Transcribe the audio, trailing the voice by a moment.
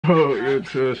Yo,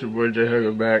 YouTube, it's your boy J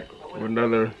Hugger back with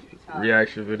another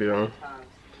reaction video.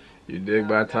 You dig?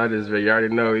 By the time this video, you already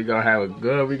know we got a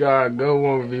good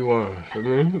 1v1 for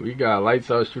me. We got lights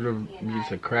out shooter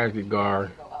beats a CRAFTY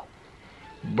GAURD.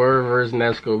 Bird versus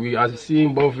Nesco. I've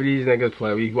seen both of these niggas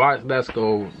play. We watched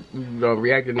Nesco,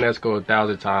 reacted to Nesco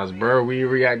 1,000 times. Bird, we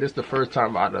react. This the first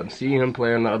time I done seen him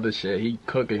playing the other shit. He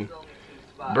cooking.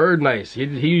 Bird nice.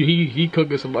 He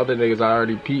cooking some other niggas I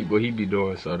already peeped what he be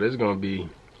doing. So this gonna be.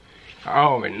 I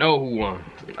don't even know who won.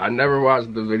 I never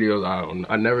watched the videos.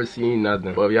 I never seen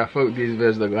nothing. But if y'all fuck with these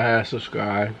videos, go ahead and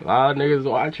subscribe. A lot of niggas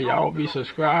watching, y'all don't be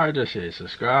subscribed. This shit,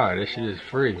 subscribe. This shit is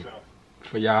free.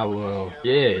 For y'all,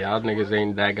 yeah, y'all niggas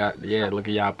ain't that got, yeah, look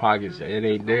at y'all pockets. It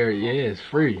ain't there, yeah, it's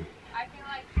free.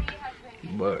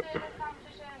 But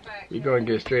we gonna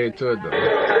get straight to it though.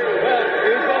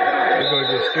 We gonna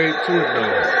get straight to it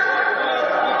though.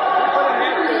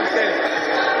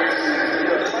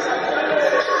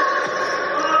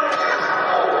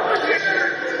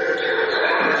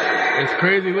 It's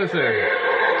crazy, listen.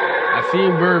 I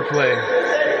seen Bird play.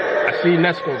 I seen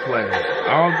Nesco play.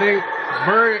 I don't think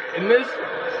Bird in this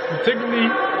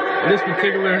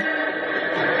particular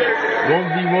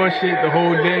 1v1 shit the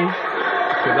whole day.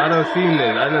 Cause I done seen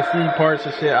this. I done seen parts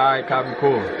of shit. Alright, copy,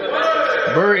 cool.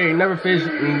 Bird ain't never faced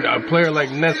a player like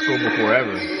Nesco before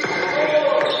ever.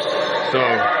 So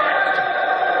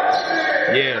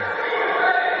yeah.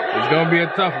 It's gonna be a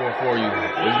tough one for you.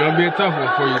 It's gonna be a tough one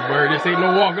for you, Bird. This ain't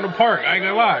no walk in the park. I ain't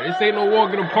gonna lie. This ain't no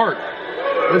walk in the park.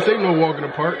 This ain't no walk in the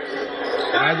park.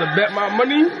 I had to bet my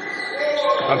money.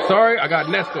 I'm sorry, I got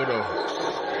Nesco though.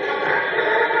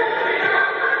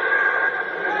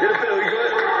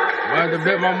 I had to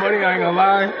bet my money, I ain't gonna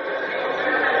lie.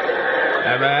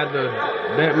 If I had to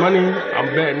bet money, I'm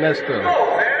betting Nesco.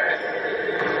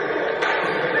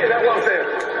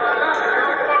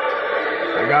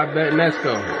 I got bet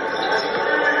Nesco.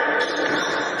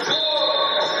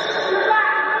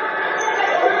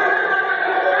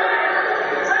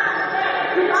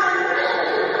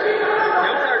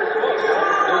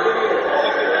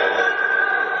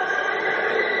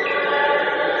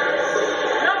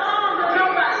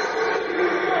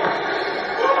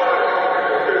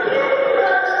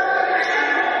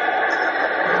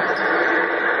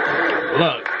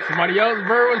 Look, somebody else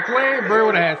Bird was playing, Bird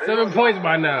would have had 7 points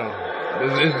by now.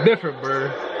 It's different,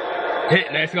 Bird. Hit,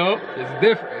 Nesco. It's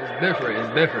different. It's different. It's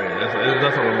different. That's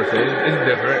what I'm gonna say. It's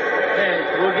different. Hey,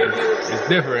 we'll give you. It's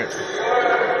different.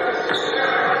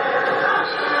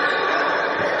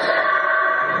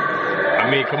 I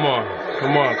mean, come on.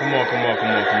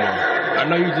 I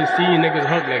know you just seen niggas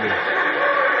hook niggas.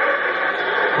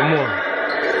 Come on.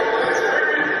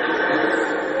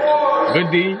 Good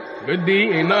D. Good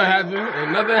D. Ain't nothing happened.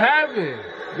 Ain't nothing happened.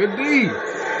 Good D.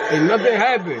 Ain't nothing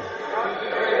happened.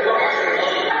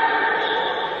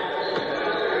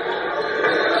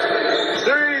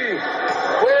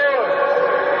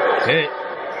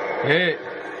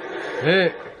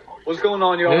 Hit. What's going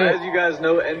on, y'all? As you guys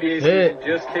know, NBA season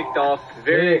just kicked off.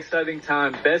 Very exciting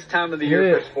time. Best time of the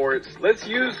year for sports. Let's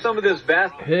use some of this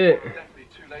basketball. Hit.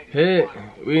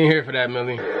 We ain't here for that,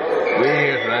 Millie. We ain't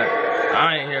here for that.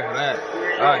 I ain't here for that.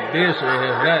 I did sure ain't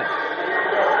here for that.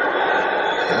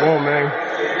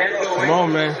 Come on,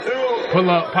 man. Pull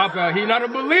up, pop out. He not a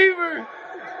believer.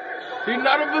 He's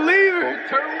not a believer.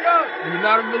 Turn me up. He's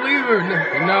not a believer.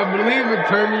 He's not a believer.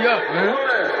 Turn me up, man.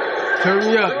 Turn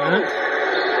me up, man.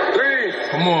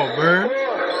 Come on, Bird.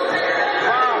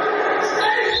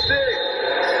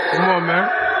 Come on, man.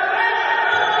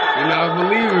 You're not a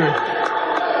believer.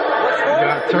 You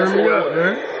gotta turn me up,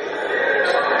 man.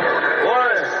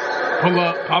 Pull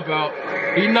up, pop out.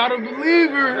 He's not a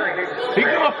believer. He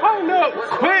gonna find out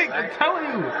quick, I'm telling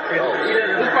you.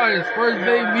 This is probably his first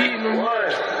day meeting him.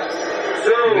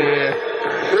 Yeah.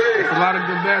 There's a lot of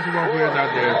good basketball players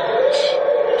out there.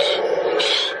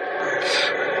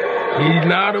 He's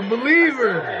not a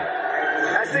believer.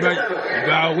 You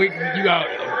gotta wake up. You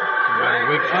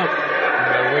better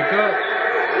wake up.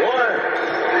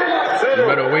 You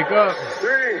better wake up.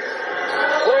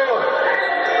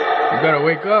 You better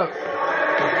wake up.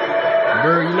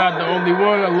 Bird, you're not the only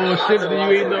one. A little shifter, you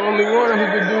ain't the only one who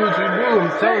can do what you do. I'm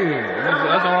telling you.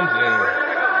 That's all I'm saying.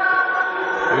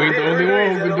 You ain't the only one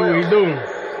who can do what he do.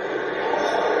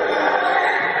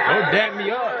 Don't dap me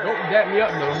up. Don't dap me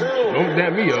up, though. Don't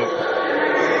dap me up.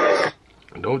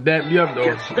 Don't dap me up though.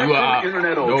 You are.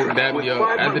 Don't dap me up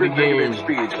after the game.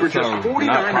 For just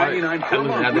 $49.99 per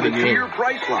month with a tier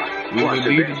price lock. We will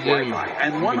leave the gym.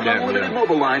 And one unlimited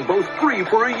mobile line, both free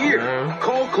for a year.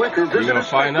 Call, click, or visit a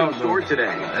Spectrum store today.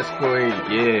 That's great.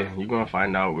 Yeah, you're gonna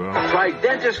find out, bro. Try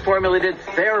Dentist formulated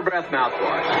TheraBreath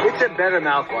mouthwash. It's a better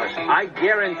mouthwash. I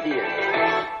guarantee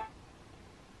it.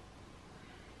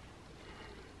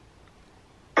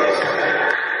 At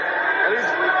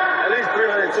least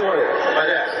 300, 200. Like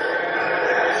that.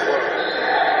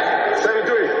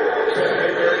 7-3.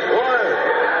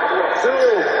 1, 2,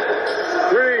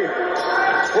 3,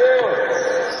 4.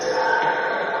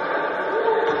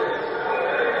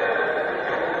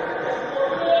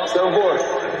 Seven, 4.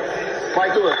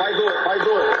 Fight through it. Fight through it. Fight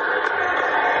through it.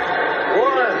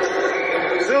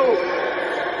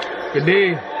 1, 2. Good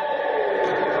day.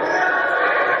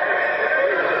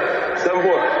 7,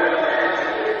 4.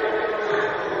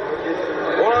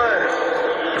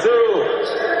 1, 2,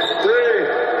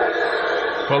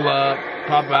 3. Pull up.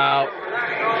 Pop out.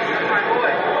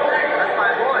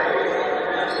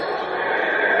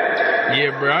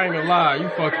 Yeah, bro, I ain't gonna lie. You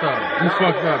fucked up. You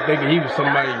fucked up thinking he was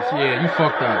somebody's. Yeah, you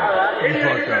fucked up. You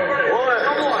fucked up. 1,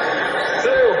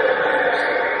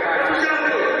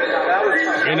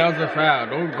 2. And that was a foul.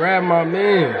 Don't grab my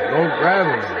man. Don't grab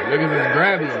him. Niggas is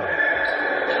grabbing him.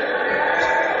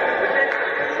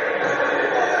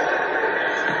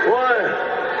 1,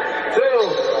 2,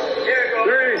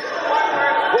 3, 4.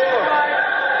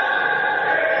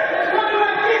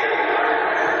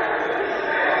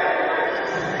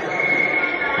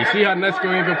 You see how Nesco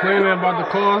ain't complaining about the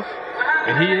calls?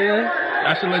 And he is?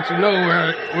 I should let you know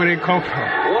where they come from. 1,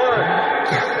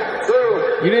 2.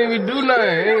 You didn't even do nothing.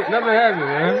 Ain't nothing happened,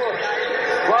 man.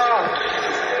 5.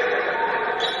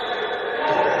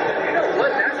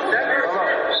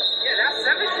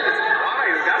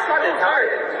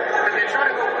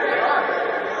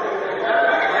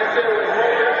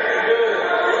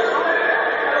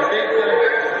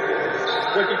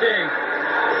 What you think?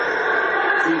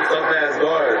 He's tough ass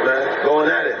guard, man. Going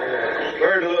at it.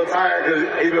 Bird's a little tired because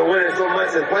he's been winning so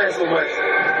much and playing so much.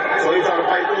 So he's trying to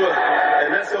fight through it.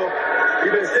 And that's so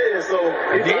he's been sitting, so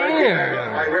he's trying to get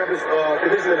like rep his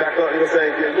conditioning back up, you know what I'm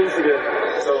saying, get loose again.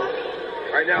 So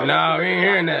right now. Nah, we ain't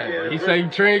hearing that. He said you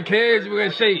train kids, we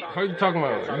in shape. What you talking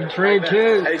about? You train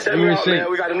kids, hey, check you me in out, shape. man.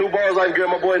 We got the new balls like good.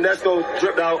 My boy Nesco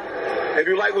dripped out. If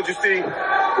you like what you see,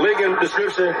 link in the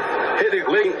description. Hit the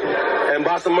link and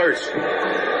buy some merch. 1.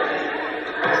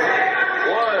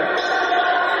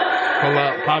 Pull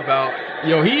up, pop out.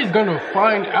 Yo, he's gonna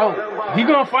find out. He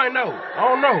gonna find out. I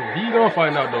don't know. He gonna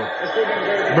find out though.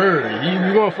 Bird,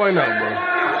 you gonna find out, bro.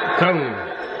 Telling you.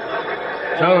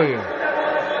 Telling you.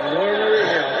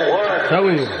 1,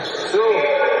 Telling you. 2.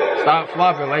 Stop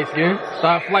flopping, light skin.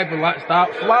 Stop flopping, stop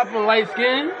flopping, light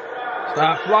skin.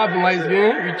 Stop flopping, light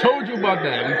skin. We told you about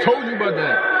that. We told you about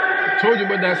that. We told you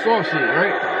about that soft shit,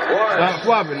 right? 1, Stop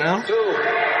flopping now. 2.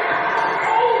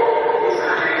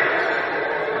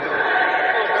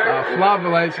 Stop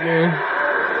flopping, light skin.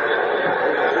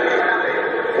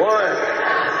 1,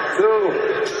 2,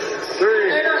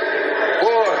 3,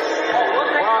 4,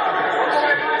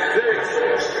 5, 6,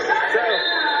 7.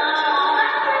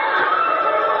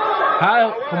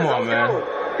 How? Come on, man.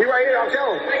 He right here, I'll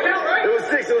count him. It was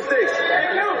 6, it was 6.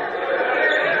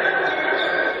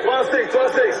 12-6,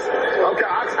 12-6. Okay,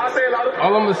 I'll say it louder.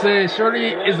 All I'm gonna say is Shorty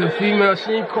is a female.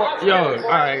 She ain't caught. Yo,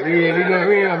 alright, we ain't gonna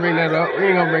bring that up. We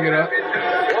ain't gonna bring it up.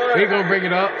 We ain't gonna bring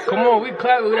it up. Come on, we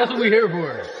clap. That's what we here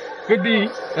for. Good D.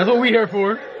 That's what we here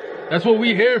for. That's what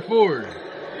we here for.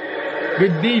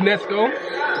 Good D, Nesco.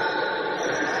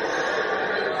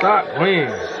 Stop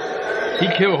playing. He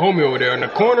killed homie over there in the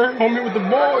corner. Homie with the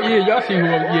ball. Yeah, y'all see who?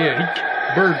 Yeah,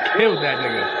 Bird killed that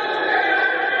nigga.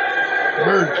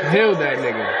 Bird killed that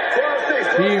nigga.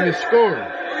 He even scored.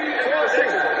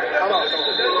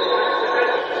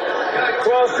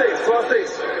 12-6.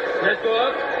 12-6. Let's go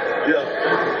up. Yeah.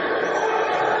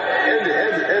 End it.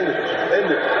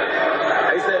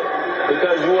 They said,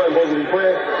 because you wasn't supposed to be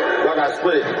playing, y'all got to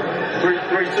split it.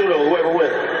 3-2 though, whoever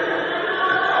wins.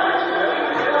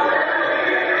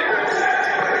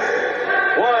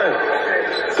 1,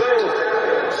 2,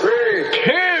 3.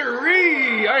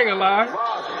 Carry! I ain't gonna lie.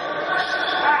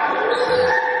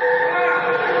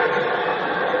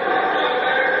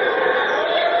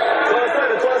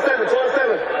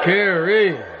 12-7.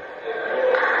 Carry. 1,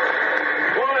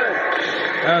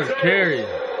 That was carry. 3.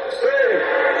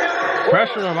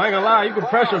 Pressure him. I ain't gonna lie. You can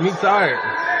pressure him. He's tired.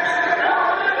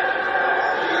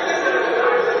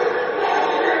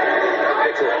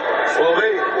 Well,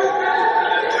 wait.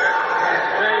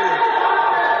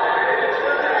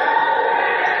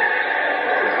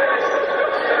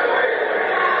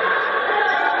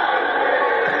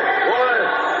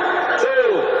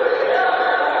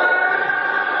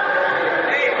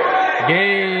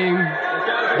 Game.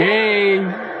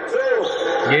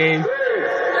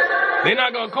 They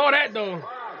not gonna call that though.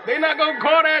 It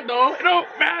don't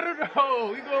matter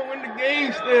though. We gonna win the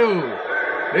game still.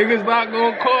 Niggas not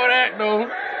gonna call that though.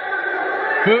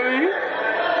 Feel me?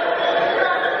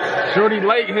 Shorty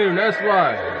like him, that's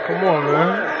why. Come on,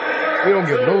 man. We don't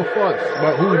give no fucks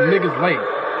about who niggas like.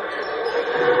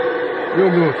 We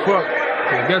don't give a fuck.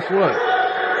 Cause guess what?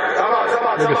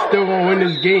 Niggas still gonna win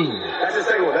this game. That's the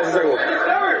second one.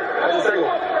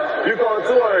 You going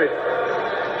too early.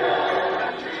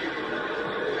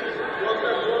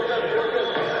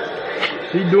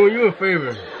 He doing you a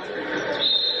favor.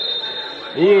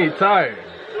 He ain't tired.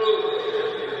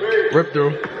 Rip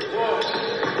through.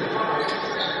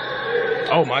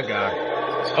 Oh my God.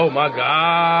 Oh my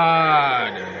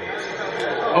God.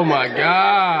 Oh my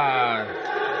God.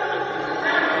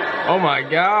 Oh my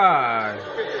God.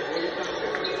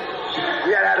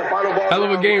 We had the final ball. Hell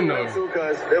of a game though.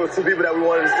 Because there was two people that we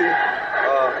wanted to see.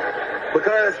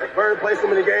 Because Bird played so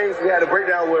many games, we had a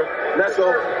breakdown where let's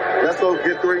go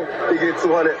get 3, he get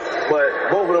 200. But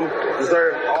both of them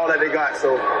deserve all that they got.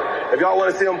 So if y'all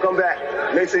want to see them come back,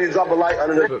 make sure you drop a like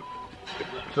under the.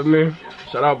 For me,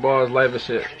 shout out Balls Life and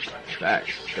shit.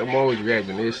 Facts. I'm always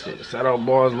reacting to this shit. Shout out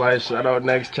Balls Life, shout out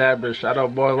Next Chapter, shout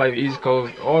out Balls Life East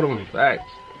Coast, all them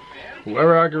facts.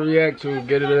 Whoever I can react to,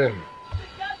 get it in.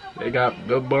 They got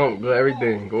good bump, good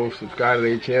everything. Go subscribe to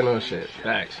their channel and shit.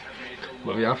 Facts.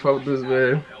 But if y'all fuck with this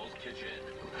video,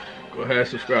 go ahead,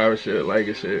 subscribe and shit, like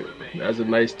and shit. That's a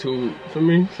nice two for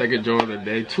me. Second joint of the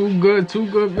day. Two good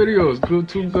videos.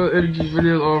 Two good energy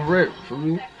videos off rip for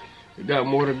me. We got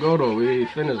more to go though. We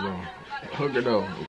ain't finished though. Hook it though.